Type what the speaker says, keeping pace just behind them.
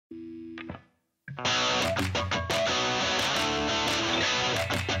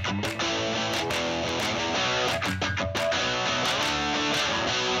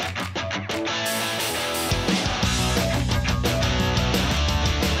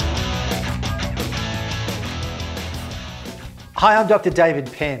Hi, I'm Dr.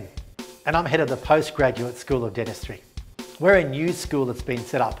 David Penn, and I'm head of the Postgraduate School of Dentistry. We're a new school that's been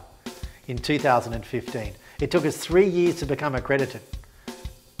set up in 2015. It took us 3 years to become accredited.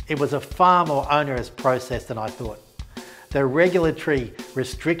 It was a far more onerous process than I thought. The regulatory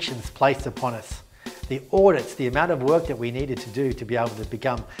restrictions placed upon us, the audits, the amount of work that we needed to do to be able to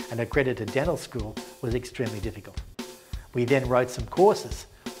become an accredited dental school was extremely difficult. We then wrote some courses,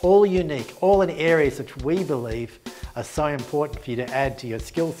 all unique, all in areas which we believe are so important for you to add to your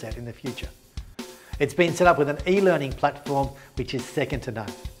skill set in the future. It's been set up with an e-learning platform which is second to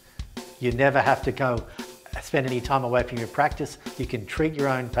none. You never have to go spend any time away from your practice. You can treat your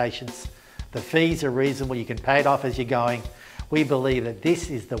own patients. The fees are reasonable. You can pay it off as you're going. We believe that this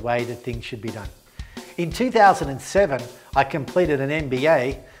is the way that things should be done. In 2007, I completed an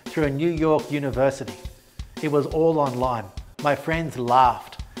MBA through a New York university. It was all online. My friends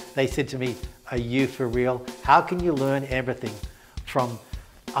laughed. They said to me, "Are you for real? How can you learn everything from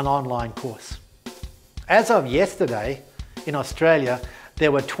an online course?" As of yesterday, in Australia,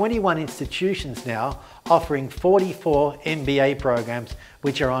 there were 21 institutions now offering 44 MBA programs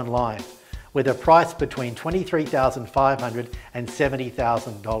which are online, with a price between $23,500 and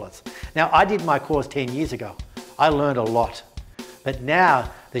 $70,000. Now, I did my course 10 years ago. I learned a lot. But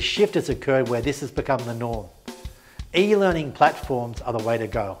now the shift has occurred where this has become the norm. E-learning platforms are the way to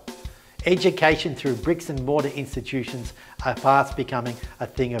go. Education through bricks and mortar institutions are fast becoming a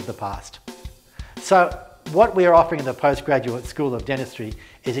thing of the past. So what we are offering in the Postgraduate School of Dentistry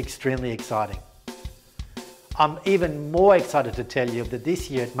is extremely exciting. I'm even more excited to tell you that this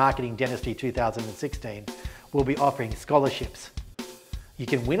year at Marketing Dentistry 2016, we'll be offering scholarships. You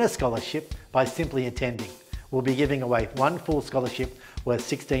can win a scholarship by simply attending. We'll be giving away one full scholarship worth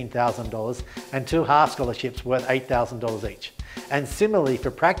 $16,000 and 2 half scholarships worth $8,000 each. And similarly for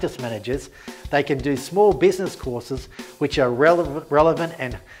practice managers, they can do small business courses which are relevant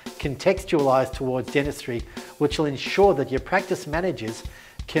and contextualized towards dentistry, which will ensure that your practice managers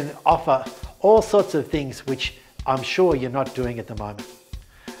can offer all sorts of things which I'm sure you're not doing at the moment.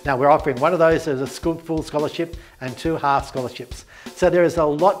 Now, we're offering one of those as a full scholarship and 2 half scholarships. So there is a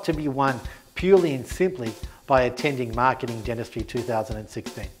lot to be won purely and simply by attending Marketing Dentistry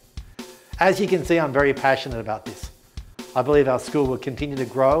 2016. As you can see, I'm very passionate about this. I believe our school will continue to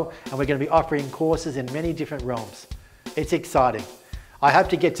grow and we're going to be offering courses in many different realms. It's exciting. I hope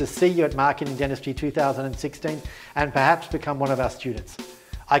to get to see you at Marketing Dentistry 2016 and perhaps become one of our students.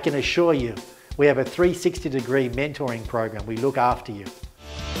 I can assure you, we have a 360-degree mentoring program. We look after you.